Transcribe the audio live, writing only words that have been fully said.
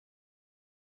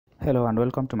Hello and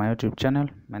welcome to my YouTube channel.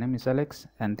 My name is Alex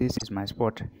and this is my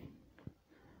spot.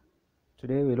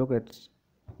 Today we look at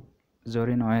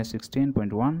Zorin OS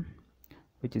 16.1,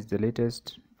 which is the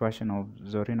latest version of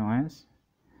Zorin OS.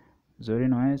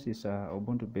 Zorin OS is a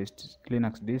Ubuntu based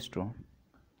Linux distro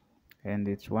and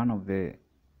it's one of the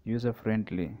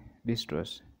user-friendly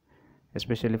distros,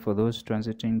 especially for those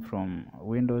transiting from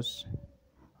Windows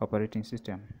operating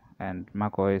system and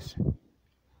Mac OS.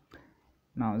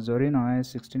 Now Zorin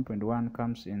OS 16.1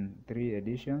 comes in 3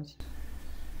 editions.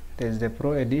 There's the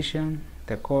Pro Edition,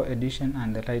 the Core Edition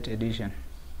and the Lite Edition.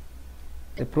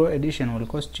 The Pro Edition will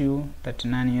cost you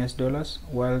 $39 US,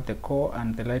 while the Core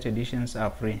and the Lite Editions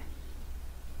are free.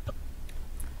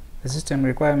 The system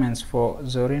requirements for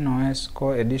Zorin OS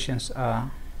Core Editions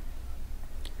are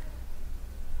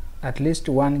at least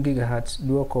 1 GHz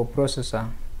dual-core processor,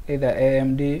 either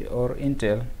AMD or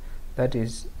Intel, that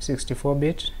is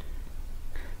 64-bit,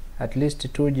 at least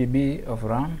 2 GB of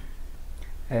RAM,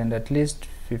 and at least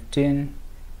 15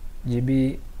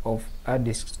 GB of hard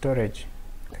disk storage.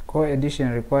 The Core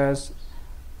Edition requires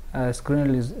a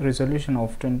screen resolution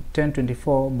of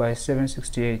 1024 by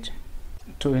 768.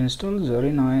 To install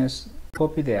Zorin OS,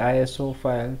 copy the ISO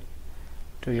file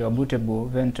to your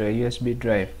bootable, then to a USB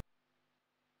drive.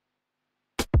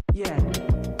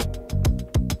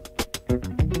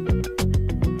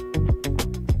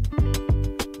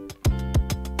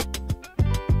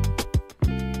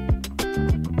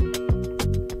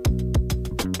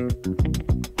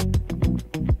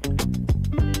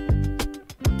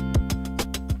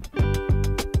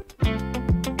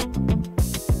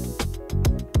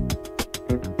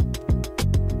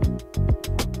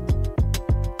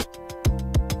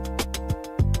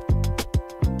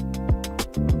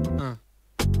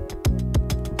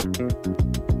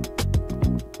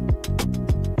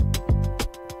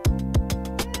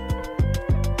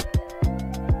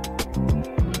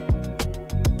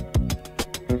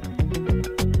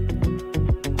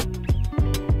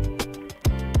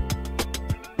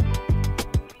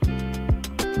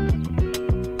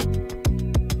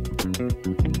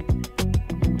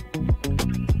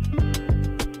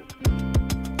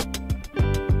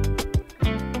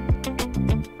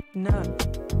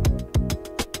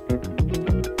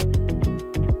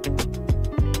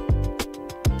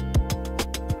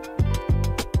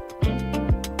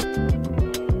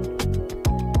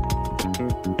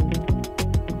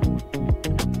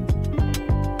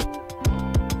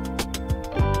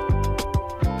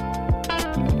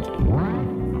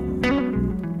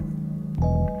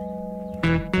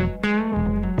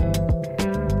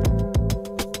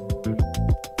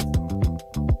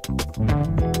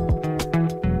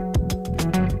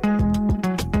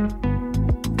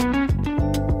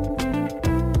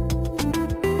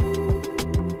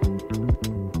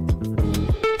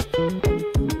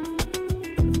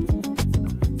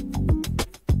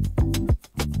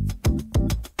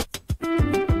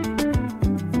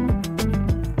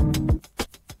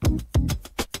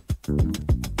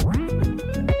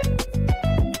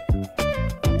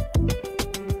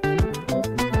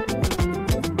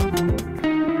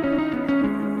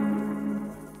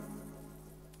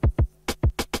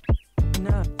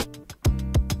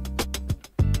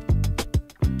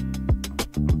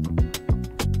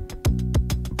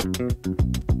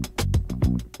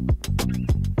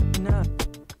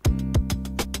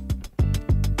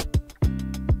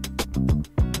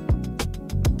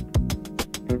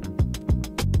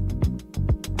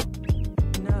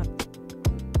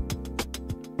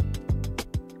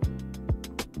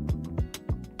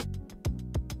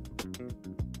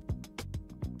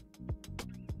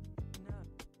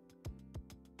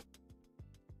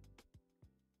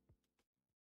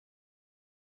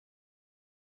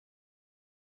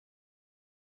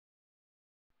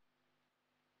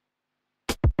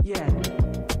 Yeah.